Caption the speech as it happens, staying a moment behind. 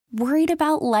Worried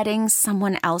about letting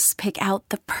someone else pick out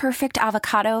the perfect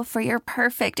avocado for your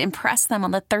perfect impress them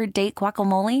on the third date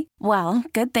guacamole? Well,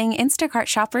 good thing Instacart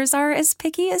shoppers are as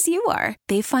picky as you are.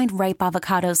 They find ripe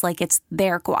avocados like it's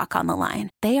their guac on the line.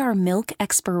 They are milk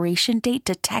expiration date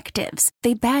detectives.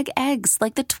 They bag eggs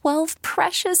like the 12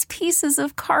 precious pieces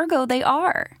of cargo they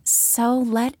are. So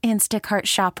let Instacart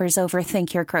shoppers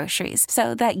overthink your groceries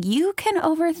so that you can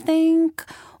overthink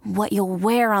what you'll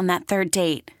wear on that third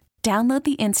date. Download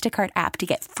the Instacart app to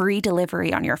get free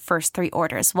delivery on your first 3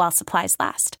 orders while supplies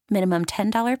last. Minimum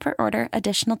 $10 per order.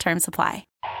 Additional terms apply.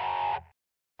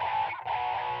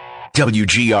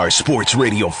 WGR Sports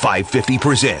Radio 550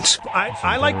 presents.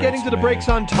 I like getting to the breaks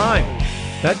on time.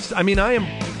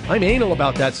 I'm anal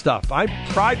about that stuff. I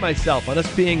pride myself on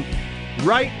us being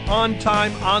right on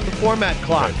time on the format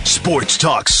clock. Sports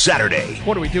Talk Saturday.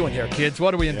 What are we doing here, kids?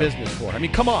 What are we in business for? I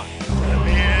mean, come on. Let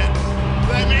me in.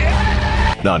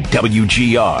 On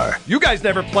WGR. You guys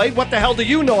never played. What the hell do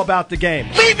you know about the game?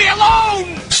 Leave me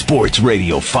alone! Sports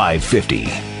Radio 550.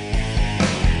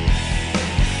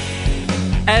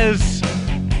 As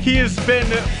he's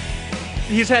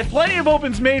had plenty of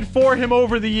opens made for him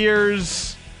over the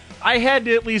years, I had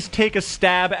to at least take a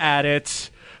stab at it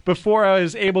before I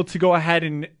was able to go ahead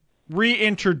and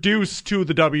reintroduce to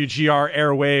the WGR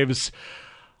airwaves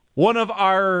one of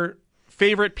our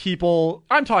favorite people.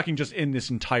 I'm talking just in this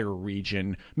entire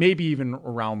region, maybe even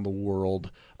around the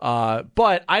world.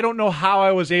 But I don't know how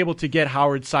I was able to get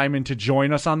Howard Simon to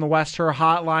join us on the West Herr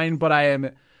hotline, but I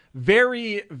am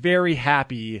very, very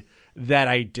happy that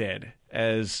I did,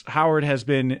 as Howard has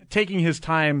been taking his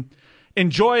time,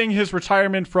 enjoying his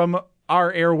retirement from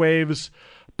our airwaves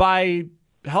by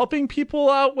helping people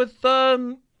out with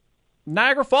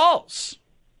Niagara Falls.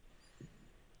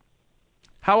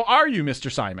 How are you,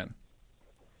 Mr. Simon?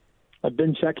 I've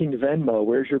been checking Venmo.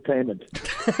 Where's your payment?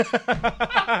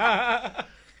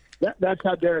 That's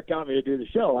how Derek got me to do the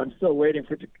show. I'm still waiting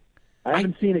for it to. I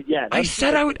haven't seen it yet. I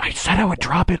said I would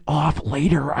drop it off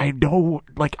later. I know,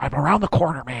 like, I'm around the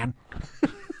corner, man.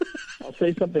 I'll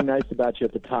say something nice about you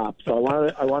at the top. So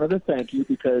I wanted to thank you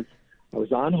because I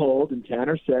was on hold and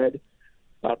Tanner said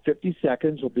about 50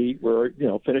 seconds we're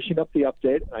finishing up the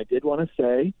update. And I did want to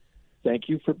say thank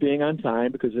you for being on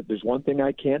time, because if there's one thing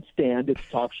I can't stand, it's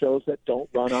talk shows that don't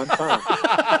run on time.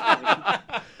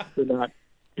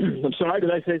 I'm sorry,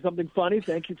 did I say something funny?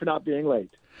 Thank you for not being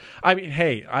late. I mean,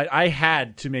 hey, I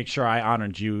had to make sure I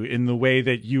honored you in the way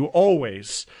that you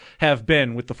always have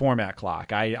been with the format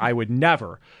clock. I would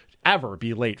never, ever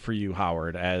be late for you,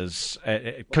 Howard,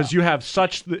 because you have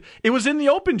such. It was in the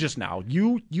open just now.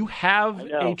 You have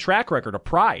a track record of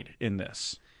pride in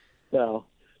this. Well,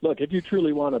 look, if you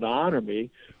truly wanted to honor me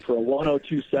for a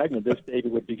 102 segment, this baby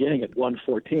would be beginning at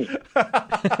 114.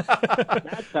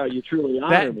 That's how you truly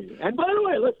honor me. And by the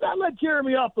way, let's not let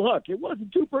Jeremy off the hook. It was a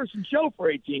 2-person show for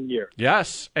 18 years.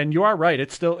 Yes, and you are right.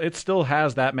 It still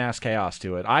has that mass chaos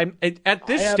to it. At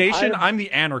this station, I'm the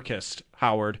anarchist,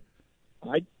 Howard.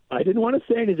 I didn't want to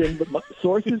say anything, but my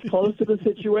sources close to the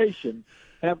situation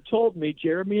have told me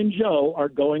Jeremy and Joe are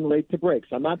going late to breaks.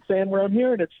 I'm not saying where I'm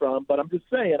hearing it from, but I'm just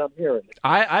saying I'm hearing it.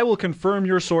 I will confirm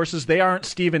your sources. They aren't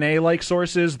Stephen A-like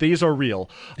sources. These are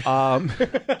real. I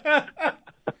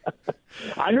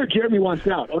heard Jeremy wants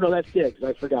out. Oh, no, that's Diggs.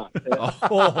 I forgot.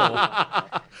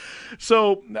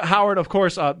 So, Howard, of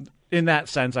course, in that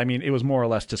sense, I mean, it was more or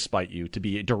less to spite you to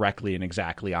be directly and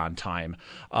exactly on time.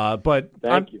 But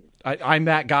Thank you. I'm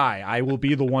that guy. I will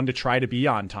be the one to try to be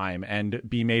on time and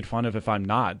be made fun of if I'm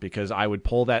not, because I would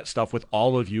pull that stuff with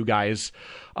all of you guys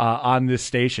on this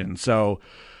station. So,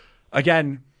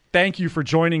 again, thank you for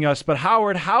joining us. But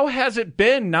Howard, how has it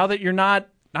been now that you're not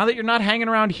hanging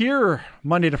around here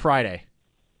Monday to Friday?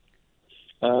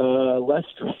 Less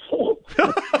stressful.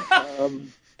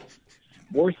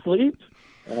 More sleep.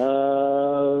 I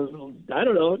don't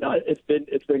know. No,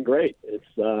 it's been great.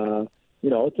 I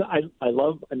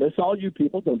miss all you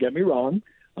people. Don't get me wrong.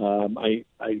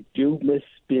 I do miss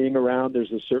being around.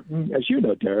 There's a certain, as you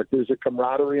know, Derek, there's a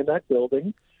camaraderie in that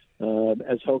building.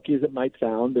 As hokey as it might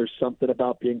sound, there's something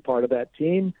about being part of that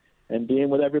team and being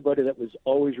with everybody that was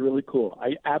always really cool.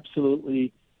 I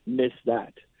absolutely miss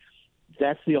that.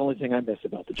 That's the only thing I miss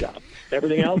about the job.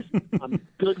 Everything else, I'm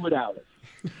good without it.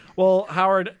 Well,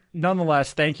 Howard,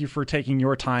 nonetheless, thank you for taking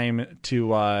your time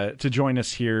to join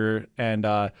us here and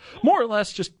more or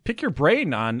less just pick your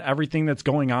brain on everything that's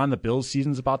going on. The Bills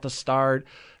season's about to start.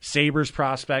 Sabres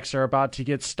prospects are about to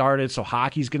get started, so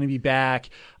hockey's going to be back.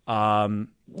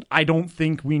 I don't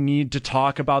think we need to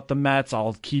talk about the Mets.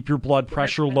 I'll keep your blood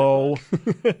pressure low.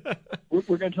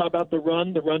 We're going to talk about the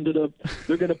run they're going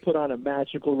to put on a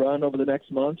magical run over the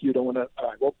next month. You don't want to. All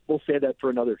right, we'll say that for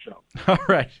another show. All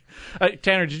right.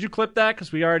 Tanner, did you clip that?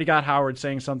 Because we already got Howard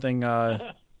saying something.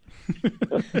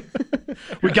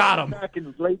 We got him. Back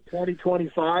in late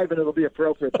 2025, and it'll be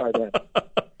appropriate by then.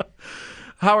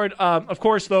 Howard, of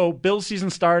course, though, Bills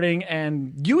season starting,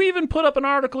 and you even put up an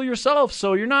article yourself,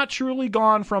 so you're not truly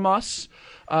gone from us.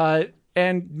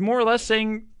 And more or less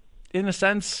saying, in a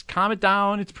sense, calm it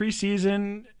down, it's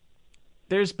preseason.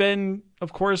 There's been,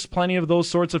 of course, plenty of those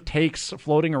sorts of takes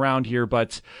floating around here,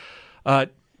 but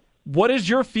what is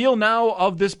your feel now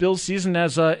of this Bills season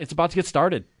as it's about to get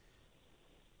started?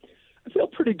 I feel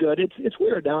pretty good. It's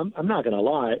weird now. I'm not going to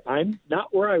lie. I'm not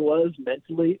where I was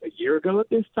mentally a year ago at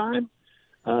this time.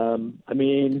 I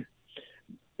mean,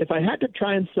 if I had to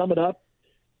try and sum it up,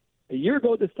 a year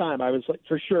ago at this time, I was like,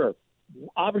 for sure,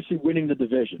 obviously winning the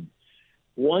division.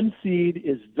 1 seed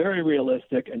is very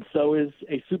realistic, and so is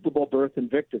a Super Bowl berth and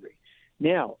victory.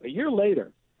 Now, a year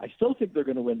later, I still think they're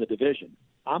going to win the division.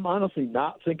 I'm honestly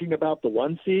not thinking about the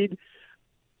 1 seed,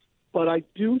 but I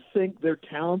do think they're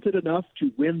talented enough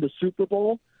to win the Super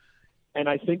Bowl, and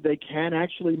I think they can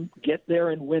actually get there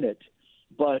and win it.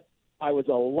 But I was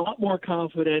a lot more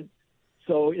confident.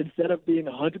 So instead of being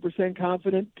 100%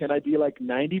 confident, can I be like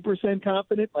 90%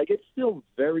 confident? Like, it's still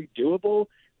very doable.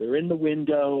 They're in the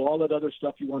window, all that other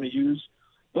stuff you want to use.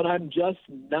 But I'm just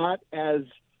not as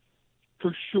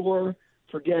for sure.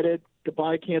 Forget it.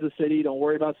 Goodbye, Kansas City. Don't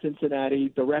worry about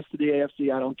Cincinnati. The rest of the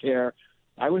AFC, I don't care.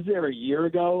 I was there a year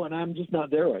ago, and I'm just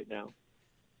not there right now.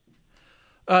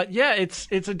 Yeah, it's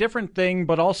a different thing,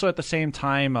 but also at the same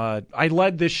time, I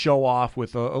led this show off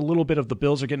with a little bit of the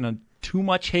Bills are getting too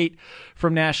much hate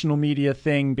from national media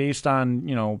thing based on,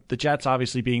 the Jets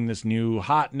obviously being this new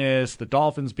hotness, the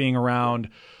Dolphins being around,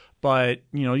 but,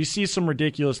 you see some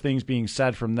ridiculous things being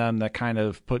said from them that kind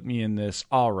of put me in this,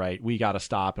 all right, we got to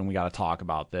stop and we got to talk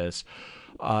about this.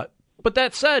 But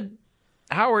that said,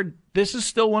 Howard, this is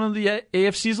still one of the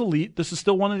AFC's elite. This is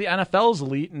still one of the NFL's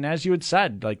elite. And as you had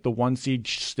said, like the 1 seed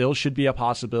still should be a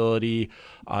possibility.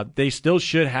 They still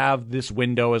should have this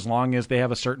window as long as they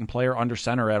have a certain player under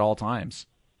center at all times.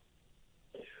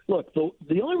 Look,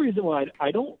 the only reason why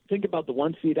I don't think about the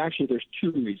 1 seed, actually, there's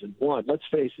 2 reasons. One, let's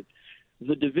face it,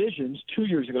 the divisions 2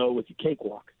 years ago was a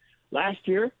cakewalk. Last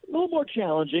year, a little more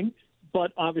challenging,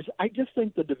 but obviously, I just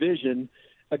think the division,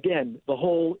 again, the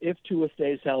whole if Tua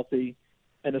stays healthy,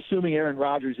 and assuming Aaron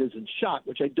Rodgers isn't shot,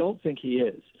 which I don't think he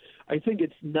is, I think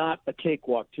it's not a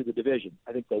cakewalk to the division.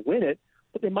 I think they'll win it,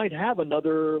 but they might have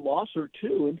another loss or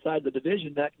two inside the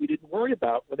division that we didn't worry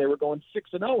about when they were going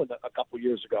 6-0 a couple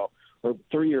years ago or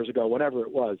 3 years ago, whatever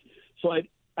it was. So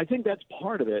I think that's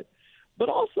part of it. But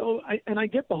also, I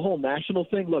get the whole national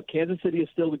thing. Look, Kansas City is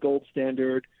still the gold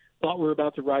standard. Thought we were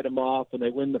about to write them off, and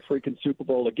they win the freaking Super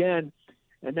Bowl again.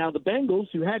 And now the Bengals,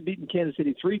 who had beaten Kansas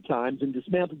City 3 times and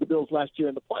dismantled the Bills last year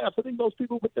in the playoffs, I think most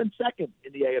people would then second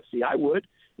in the AFC. I would,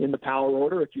 in the power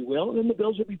order, if you will, and then the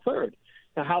Bills would be third.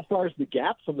 Now, how far is the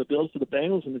gap from the Bills to the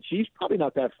Bengals and the Chiefs? Probably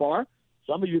not that far.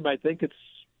 Some of you might think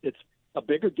it's a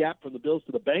bigger gap from the Bills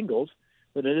to the Bengals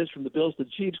than it is from the Bills to the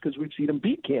Chiefs because we've seen them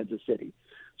beat Kansas City.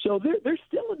 So they're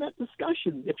still in that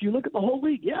discussion. If you look at the whole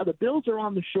league, yeah, the Bills are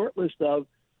on the short list of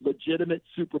legitimate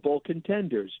Super Bowl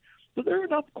contenders. So there are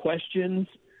enough questions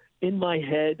in my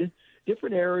head,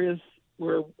 different areas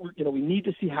where we need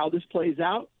to see how this plays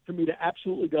out for me to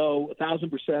absolutely go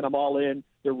 1,000%. I'm all in.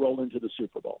 They're rolling to the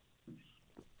Super Bowl.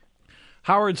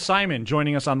 Howard Simon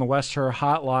joining us on the West Herr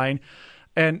hotline.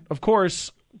 And, of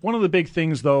course, one of the big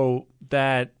things, though,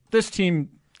 that this team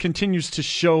continues to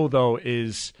show, though,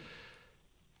 is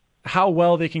how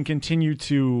well they can continue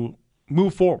to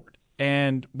move forward.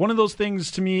 And one of those things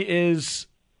to me is,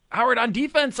 Howard, on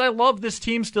defense, I love this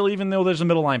team still, even though there's a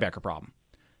middle linebacker problem.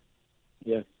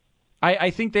 Yeah.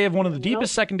 I think they have one of the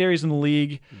deepest secondaries in the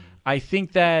league. I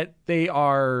think that they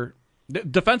are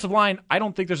defensive line. I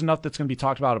don't think there's enough that's going to be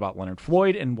talked about Leonard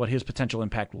Floyd and what his potential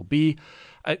impact will be.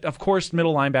 Of course,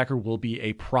 middle linebacker will be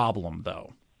a problem,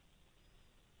 though.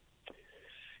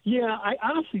 Yeah, I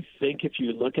honestly think if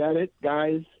you look at it,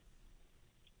 guys,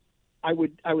 I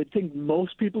would think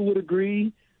most people would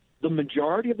agree the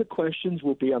majority of the questions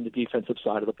will be on the defensive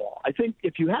side of the ball. I think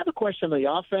if you have a question on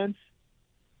the offense,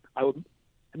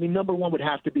 number one would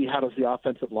have to be how does the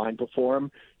offensive line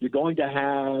perform? You're going to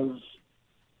have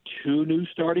 2 new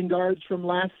starting guards from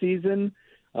last season.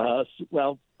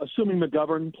 Assuming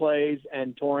McGovern plays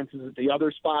and Torrance is at the other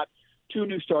spot, 2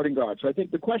 new starting guards. So I think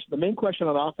the main question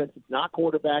on offense is not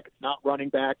quarterback, it's not running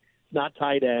back, it's not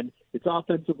tight end, it's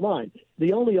offensive line.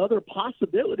 The only other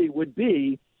possibility would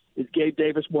be, is Gabe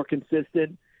Davis more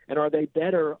consistent, and are they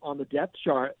better on the depth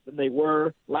chart than they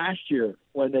were last year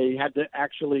when they had to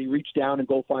actually reach down and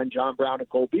go find John Brown and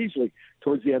Cole Beasley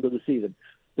towards the end of the season?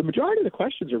 The majority of the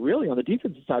questions are really on the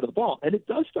defensive side of the ball, and it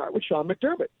does start with Sean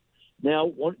McDermott.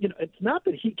 Now, it's not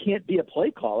that he can't be a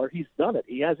play caller. He's done it.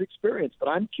 He has experience, but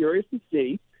I'm curious to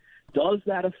see, does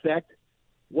that affect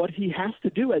what he has to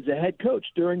do as a head coach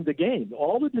during the game?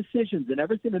 All the decisions and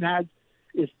everything that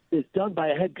is done by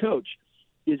a head coach,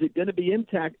 is it going to be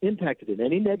impacted in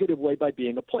any negative way by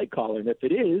being a play caller? And if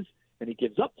it is, and he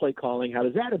gives up play calling, how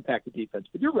does that impact the defense?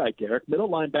 But you're right, Derek, middle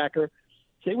linebacker.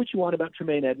 Say what you want about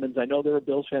Tremaine Edmonds. I know there are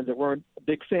Bills fans that weren't a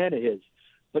big fan of his,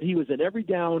 but he was an every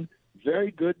down,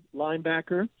 very good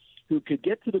linebacker who could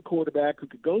get to the quarterback, who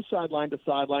could go sideline to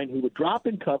sideline, who would drop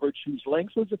in coverage, whose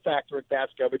length was a factor in pass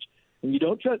coverage. And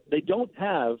they don't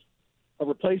have a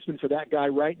replacement for that guy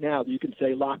right now that you can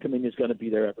say Lockman is going to be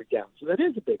there every down. So that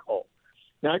is a big hole.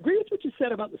 Now, I agree with what you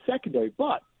said about the secondary,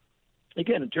 but,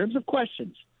 again, in terms of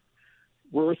questions,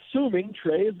 we're assuming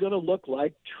Trey is going to look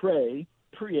like Trey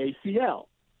pre-ACL.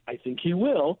 I think he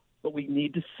will, but we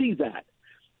need to see that.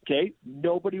 Okay?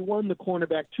 Nobody won the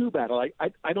cornerback 2 battle.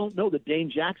 I don't know that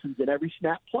Dane Jackson's an every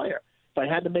snap player. If I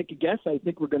had to make a guess, I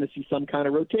think we're going to see some kind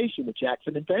of rotation with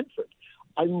Jackson and Benford.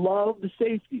 I love the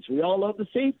safeties. We all love the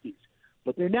safeties.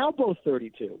 But they're now both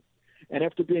 32. And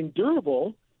after being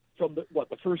durable from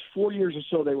the first 4 years or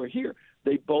so they were here,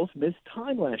 they both missed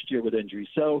time last year with injuries.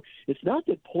 So it's not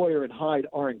that Poyer and Hyde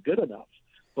aren't good enough,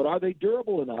 but are they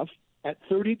durable enough at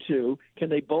 32? Can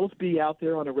they both be out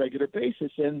there on a regular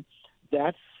basis? And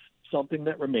that's something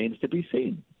that remains to be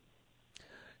seen.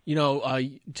 You know,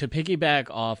 to piggyback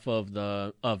off of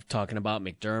talking about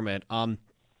McDermott,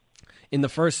 in the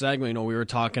first segment, we were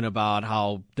talking about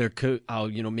how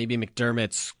maybe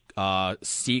McDermott's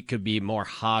seat could be more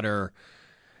hotter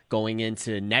going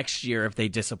into next year if they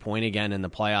disappoint again in the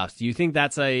playoffs. Do you think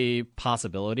that's a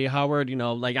possibility, Howard?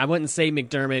 I wouldn't say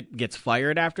McDermott gets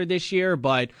fired after this year,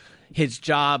 but his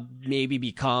job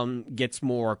maybe gets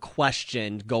more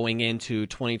questioned going into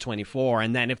 2024,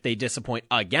 and then if they disappoint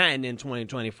again in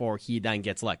 2024, he then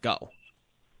gets let go.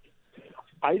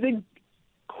 I think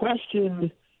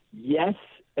questioned, yes,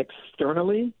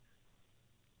 externally.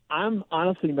 I'm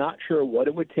honestly not sure what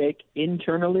it would take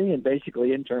internally, and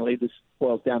basically internally this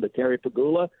boils down to Terry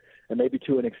Pegula and maybe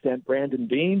to an extent Brandon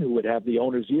Beane, who would have the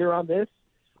owner's ear on this.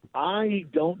 I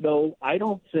don't know. I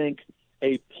don't think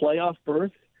a playoff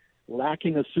berth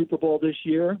lacking a Super Bowl this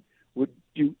year would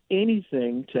do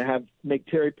anything to make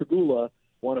Terry Pegula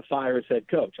want to fire his head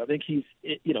coach. I think he's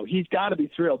got to be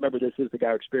thrilled. Remember, this is the guy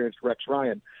who experienced Rex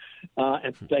Ryan,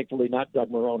 and thankfully not Doug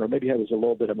Marrone, or maybe it was a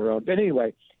little bit of Marrone. But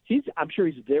anyway, I'm sure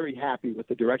he's very happy with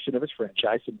the direction of his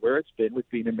franchise and where it's been with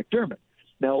Beane and McDermott.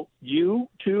 Now, you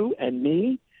two and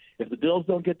me, if the Bills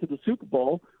don't get to the Super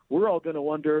Bowl, we're all going to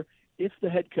wonder if the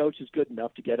head coach is good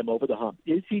enough to get him over the hump.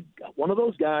 Is he one of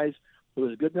those guys who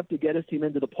is good enough to get his team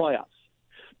into the playoffs,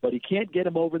 but he can't get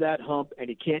him over that hump and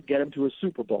he can't get him to a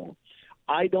Super Bowl?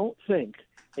 I don't think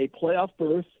a playoff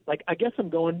berth, I guess I'm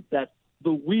going that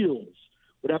the wheels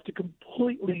would have to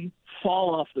completely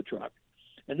fall off the truck.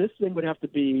 And this thing would have to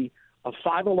be a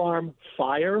 5-alarm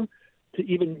fire to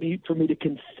even be for me to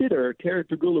consider. Terry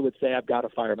Pegula would say, I've got to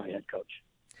fire my head coach.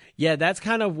 Yeah, that's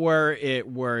kind of where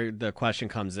the question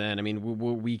comes in. I mean,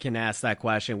 we can ask that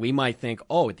question. We might think,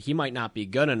 he might not be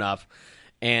good enough.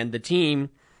 And the team,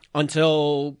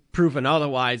 until proven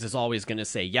otherwise, is always going to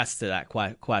say yes to that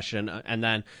question.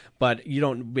 But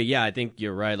I think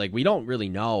you're right. We don't really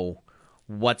know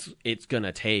what it's going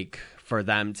to take for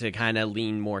them to kind of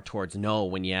lean more towards no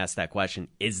when you ask that question.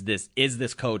 Is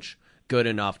this coach good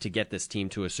enough to get this team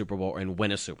to a Super Bowl and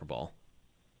win a Super Bowl?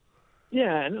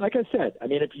 Yeah, and like I said, I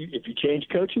mean, if you change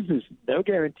coaches, there's no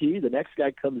guarantee the next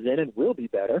guy comes in and will be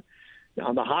better.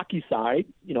 On the hockey side,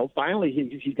 finally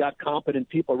he's got competent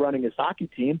people running his hockey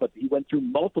team, but he went through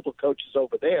multiple coaches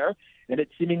over there, and it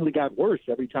seemingly got worse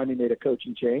every time he made a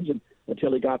coaching change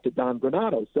until he got to Don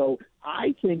Granato. So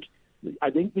I think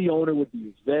the owner would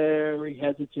be very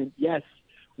hesitant. Yes,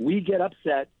 we get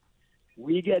upset,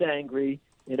 we get angry,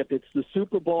 and if it's the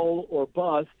Super Bowl or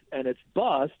bust, and it's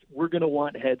bust, we're going to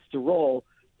want heads to roll.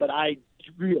 But I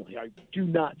do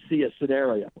not see a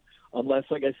scenario unless,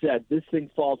 like I said, this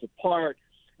thing falls apart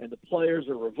and the players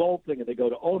are revolting and they go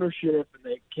to ownership and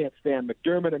they can't stand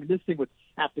McDermott. I mean, this thing would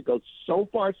have to go so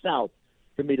far south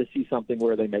for me to see something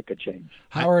where they make a change.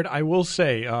 Howard, I will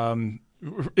say,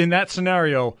 in that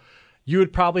scenario, you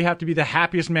would probably have to be the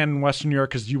happiest man in Western New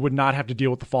York because you would not have to deal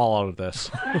with the fallout of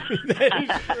this. That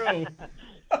is true.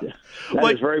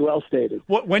 That is very well stated.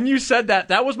 When you said that,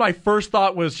 that was my first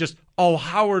thought was just,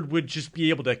 Howard would just be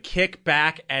able to kick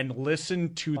back and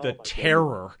listen to the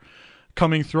terror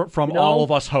coming through from all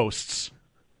of us hosts.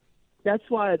 That's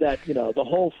why the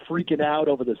whole freaking out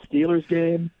over the Steelers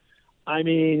game. I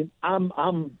mean, I'm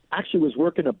actually was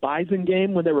working a Bison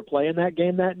game when they were playing that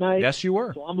game that night. Yes, you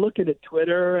were. So I'm looking at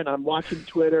Twitter and I'm watching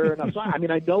Twitter and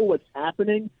I know what's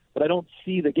happening, but I don't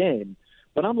see the game.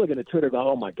 But I'm looking at Twitter about,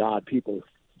 oh my God, people,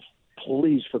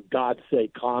 please, for God's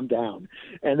sake, calm down.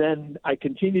 And then I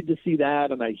continued to see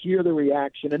that, and I hear the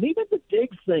reaction, and even the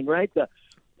Diggs thing, right? The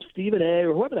Stephen A.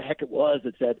 or whoever the heck it was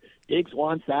that said Diggs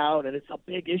wants out, and it's a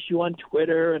big issue on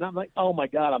Twitter. And I'm like, oh my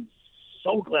God, I'm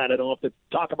so glad I don't have to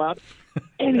talk about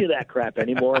any of that crap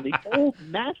anymore. And the old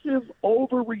massive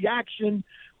overreaction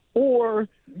or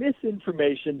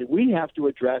misinformation that we have to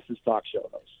address as talk show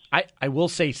hosts. I will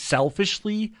say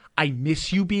selfishly, I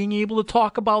miss you being able to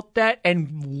talk about that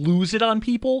and lose it on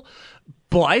people.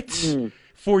 But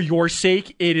for your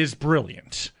sake, it is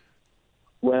brilliant.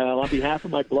 Well, on behalf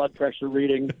of my blood pressure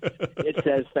reading, it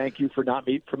says thank you for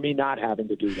me not having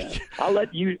to do that. I'll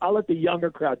let the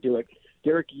younger crowd do it.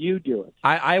 Derek, you do it.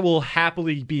 I will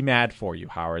happily be mad for you,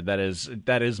 Howard. That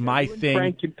is my thing.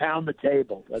 Frank can pound the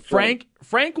table. That's Frank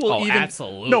will even.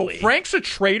 Absolutely. No, Frank's a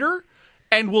traitor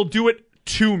and will do it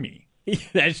to me.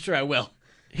 That's true. I will.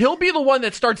 He'll be the one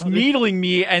that starts needling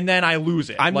me, and then I lose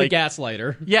it. I'm the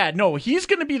gaslighter. Yeah, no, he's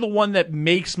going to be the one that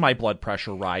makes my blood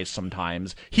pressure rise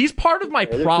sometimes. He's part of my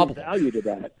problem. There's value to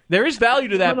that. There is value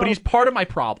to that, but he's part of my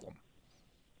problem.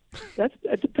 That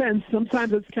depends.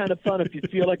 Sometimes it's kind of fun if you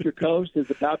feel like your co-host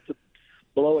is about to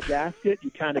blow a gasket.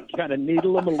 You kind of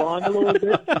needle them along a little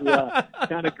bit to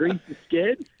kind of grease the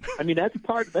skid. I mean, that's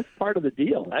part of the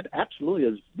deal. That absolutely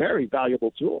is a very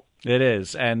valuable tool. It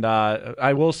is, and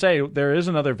I will say there is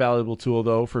another valuable tool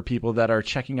though for people that are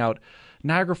checking out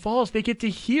Niagara Falls. They get to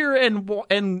hear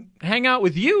and hang out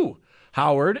with you,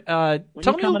 Howard. When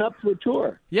you're coming up to a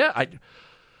tour. Yeah,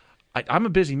 I'm a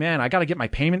busy man. I got to get my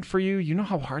payment for you. You know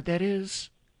how hard that is.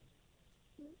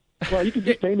 Well, you can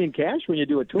just pay me in cash when you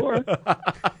do a tour.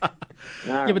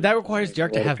 Yeah, but that requires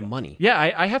Derek to have money. Yeah,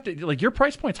 I have to. Like, your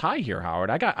price point's high here,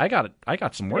 Howard. I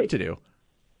got some work to do.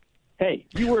 Hey,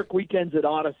 you work weekends at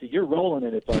Odyssey. You're rolling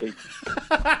in it, buddy.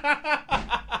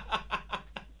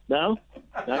 No?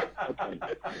 Okay.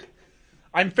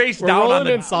 I'm face down on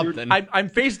the something. I'm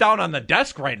face down on the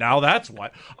desk right now. That's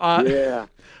what. Yeah.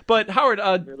 But Howard,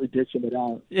 really ditching it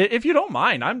out. If you don't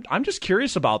mind, I'm just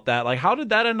curious about that. Like, how did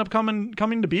that end up coming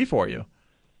to be for you?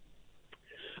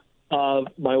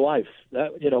 My wife.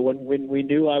 That when we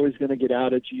knew I was going to get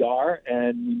out of GR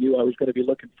and we knew I was going to be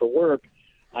looking for work,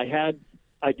 I had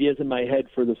ideas in my head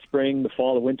for the spring, the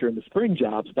fall, the winter, and the spring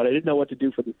jobs, but I didn't know what to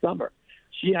do for the summer.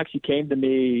 She actually came to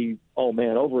me,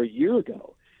 over a year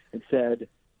ago, and said,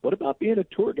 what about being a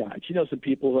tour guide? She knows some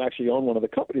people who actually own one of the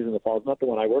companies in the falls, not the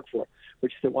one I work for.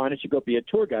 But she said, why don't you go be a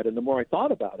tour guide? And the more I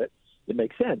thought about it, it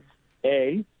makes sense.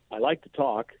 I like to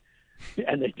talk,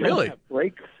 and they don't have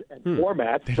breaks and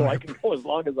formats, so I can go as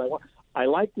long as I want. I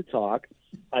like to talk.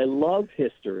 I love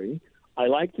history. I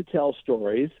like to tell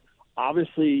stories.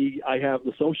 Obviously, I have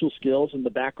the social skills and the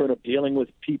background of dealing with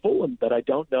people that I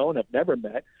don't know and have never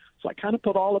met. So I kind of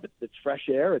put all of it. It's fresh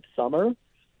air. It's summer.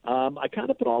 I kind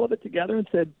of put all of it together and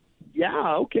said,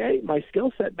 yeah, okay, my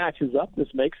skill set matches up. This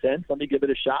makes sense. Let me give it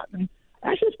a shot. And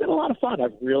actually, it's been a lot of fun.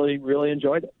 I've really, really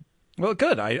enjoyed it. Well,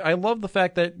 good. I love the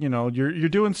fact that, you're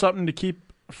doing something to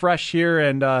keep fresh here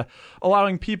and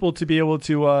allowing people to be able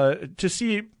to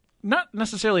see not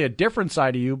necessarily a different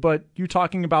side of you, but you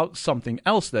talking about something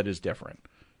else that is different.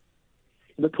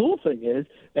 The cool thing is,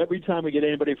 every time we get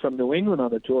anybody from New England on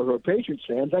the tour who are Patriots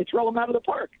fans, I throw them out of the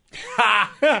park.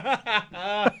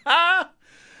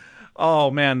 Oh,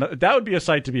 man, that would be a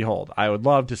sight to behold. I would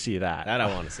love to see that. That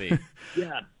I want to see.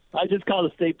 Yeah. I just call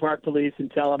the state park police and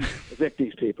tell them, evict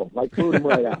these people. Like, boot them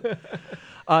right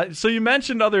out. So you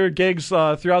mentioned other gigs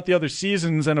throughout the other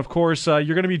seasons, and, of course, you're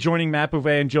going to be joining Matt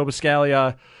Bouvet and Joe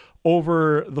Biscaglia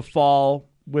over the fall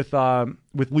with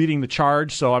leading the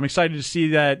charge. So I'm excited to see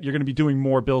that you're going to be doing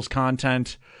more Bills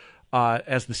content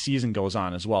as the season goes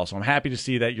on as well. So I'm happy to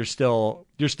see that you're still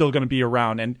going to be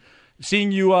around and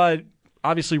seeing you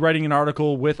obviously writing an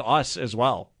article with us as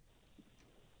well.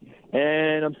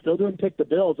 And I'm still doing Pick the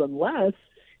Bills, unless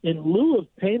in lieu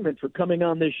of payment for coming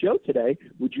on this show today,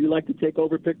 would you like to take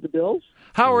over Pick the Bills?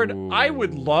 Howard, I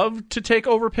would love to take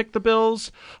over Pick the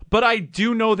Bills, but I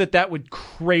do know that would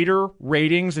crater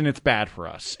ratings, and it's bad for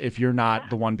us if you're not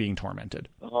the one being tormented.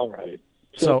 All right.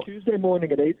 So Tuesday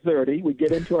morning at 8:30, we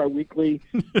get into our weekly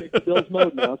Pick the Bills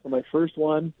mode now. So my first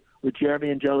one with Jeremy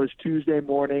and Joe is Tuesday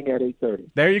morning at 8:30.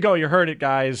 There you go. You heard it,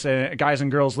 guys. Guys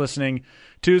and girls listening.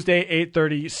 Tuesday,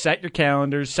 8:30. Set your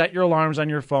calendars, set your alarms on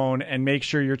your phone, and make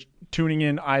sure you're tuning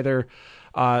in either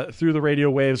through the radio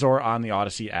waves or on the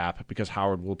Odyssey app, because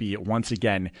Howard will be once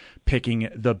again picking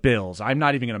the Bills. I'm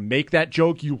not even going to make that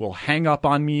joke. You will hang up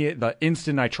on me the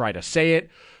instant I try to say it.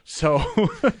 So...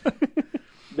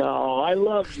 No, I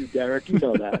love you, Derek. You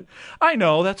know that. I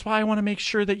know. That's why I want to make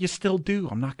sure that you still do.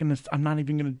 I'm not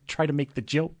even gonna try to make the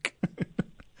joke.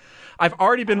 I've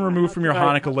already been removed from your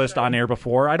Hanukkah list on air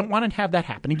before. I don't want to have that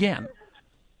happen again.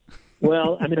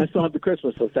 Well, I mean, I still have the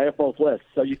Christmas list. I have both lists,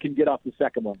 so you can get off the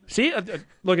second one. See,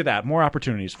 look at that. More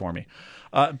opportunities for me.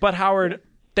 But Howard,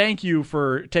 thank you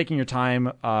for taking your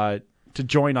time to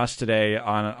join us today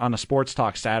on a Sports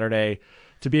Talk Saturday,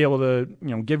 to be able to,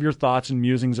 give your thoughts and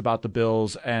musings about the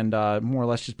Bills, and more or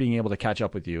less just being able to catch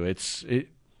up with you.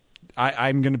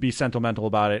 I'm going to be sentimental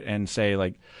about it and say,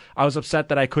 I was upset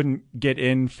that I couldn't get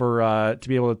in to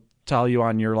be able to tell you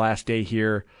on your last day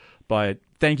here, but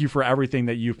thank you for everything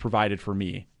that you've provided for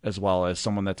me, as well as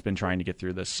someone that's been trying to get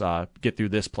through this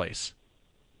place.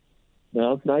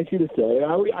 Well, it's nice of you to say.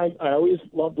 I always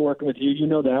loved working with you. You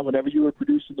know that. Whenever you were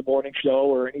producing the morning show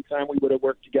or anytime we would have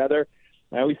worked together,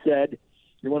 I always said,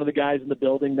 you're one of the guys in the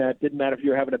building that didn't matter if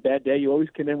you were having a bad day. You always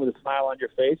came in with a smile on your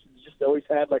face. You just always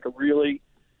had a really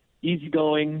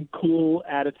easygoing, cool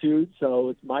attitude. So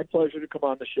it's my pleasure to come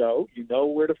on the show. You know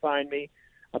where to find me.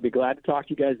 I'll be glad to talk to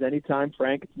you guys anytime.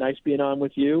 Frank, it's nice being on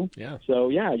with you. Yeah. So,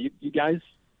 yeah, you guys,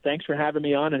 thanks for having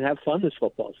me on, and have fun this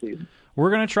football season.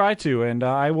 We're going to try to, and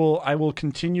I will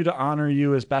continue to honor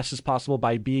you as best as possible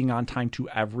by being on time to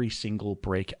every single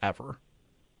break ever.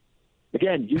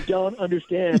 Again, you don't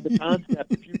understand the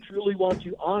concept. If you truly want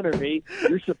to honor me,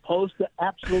 you're supposed to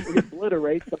absolutely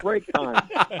obliterate the break time.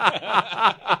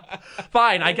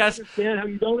 Fine, I guess. Understand how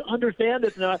you don't understand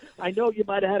this? Now, I know you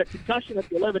might have had a concussion at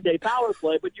the 11-day power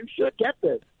play, but you should get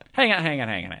this. Hang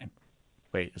on.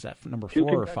 Wait, is that number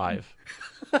 4 or 5?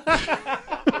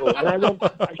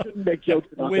 I shouldn't make jokes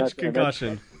about Which that.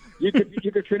 concussion? You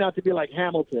could turn out to be like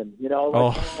Hamilton,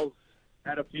 Charles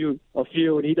had a few, and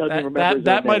he doesn't remember.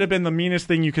 That might have been the meanest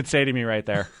thing you could say to me right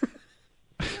there.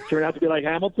 Turn out to be like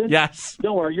Hamilton? Yes.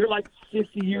 Don't worry, you're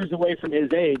 50 years away from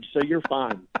his age, so you're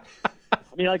fine. I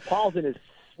mean, Paul's in his,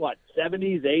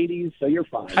 70s, 80s, so you're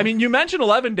fine. I mean, you mentioned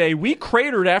 11-day. We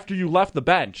cratered after you left the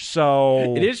bench,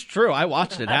 so... It is true. I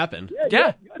watched it happen.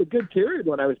 Yeah. You had a good period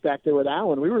when I was back there with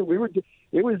Alan.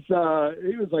 It was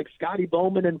like Scotty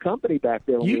Bowman and company back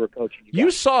there when we were coaching.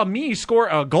 You saw me score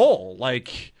a goal.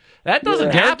 That doesn't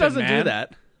happen, That doesn't man. do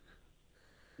that.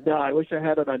 No, I wish I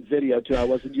had it on video, too. I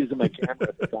wasn't using my camera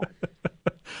at the time.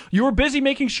 You were busy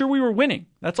making sure we were winning.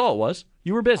 That's all it was.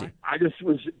 You were busy. I just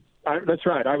was... that's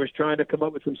right. I was trying to come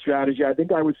up with some strategy. I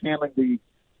think I was handling the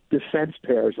defense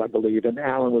pairs, I believe, and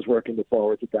Alan was working the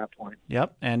forwards at that point.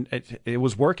 Yep, and it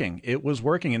was working. It was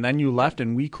working, and then you left,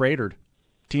 and we cratered.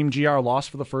 Team GR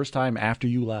lost for the first time after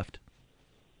you left.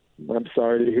 I'm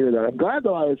sorry to hear that. I'm glad,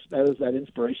 though, I was that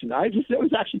inspiration. It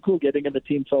was actually cool getting in the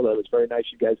team photo. It was very nice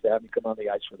you guys to have me come on the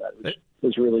ice for that. It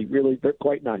was really, really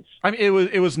quite nice. I mean,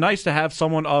 it was nice to have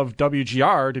someone of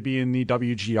WGR to be in the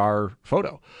WGR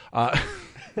photo.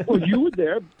 Well, you were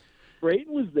there.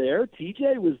 Brayton was there.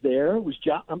 TJ was there.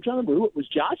 I'm trying to remember. Was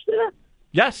Josh there?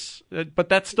 Yes, but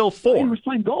that's still 4. He was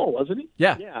playing goal, wasn't he?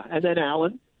 Yeah. Yeah, and then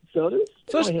Alan. So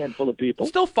there's a handful of people.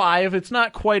 Still 5. It's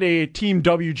not quite a team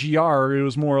WGR. It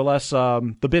was more or less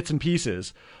the bits and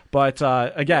pieces. But,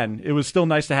 again, it was still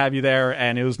nice to have you there,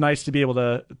 and it was nice to be able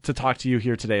to talk to you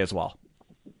here today as well.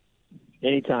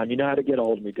 Anytime. You know how to get a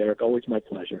hold of me, Derek. Always my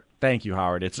pleasure. Thank you,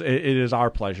 Howard. It is our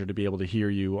pleasure to be able to hear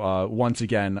you once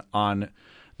again on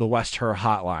the West Herr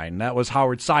hotline. That was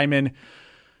Howard Simon,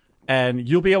 and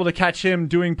you'll be able to catch him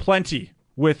doing plenty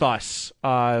with us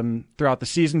throughout the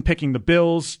season, picking the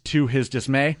Bills to his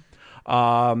dismay.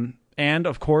 And,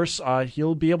 of course,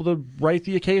 he'll be able to write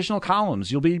the occasional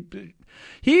columns.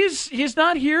 He's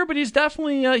not here, but he's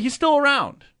definitely he's still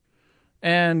around.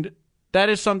 And that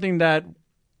is something that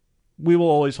we will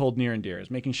always hold near and dear,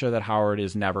 is making sure that Howard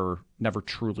is never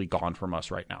truly gone from us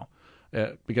right now.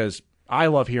 Because I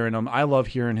love hearing him. I love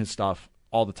hearing his stuff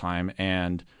all the time.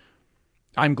 And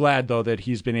I'm glad, though, that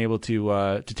he's been able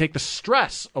to take the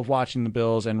stress of watching the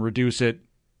Bills and reduce it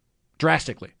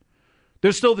drastically.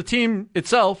 There's still the team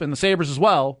itself and the Sabres as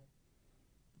well,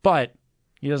 but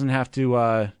he doesn't have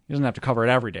to cover it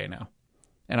every day now.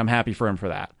 And I'm happy for him for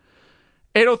that.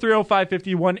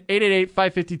 803-0550,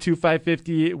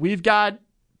 1-888-552-550. We've got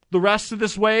the rest of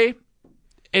this way.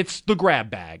 It's the grab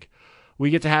bag. We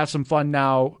get to have some fun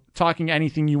now, talking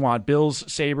anything you want. Bills,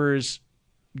 Sabres,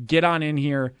 get on in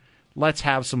here. Let's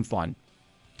have some fun.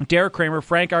 Derek Kramer,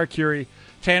 Frank Arcury,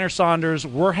 Tanner Saunders,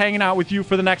 we're hanging out with you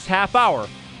for the next half hour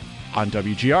on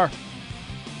WGR.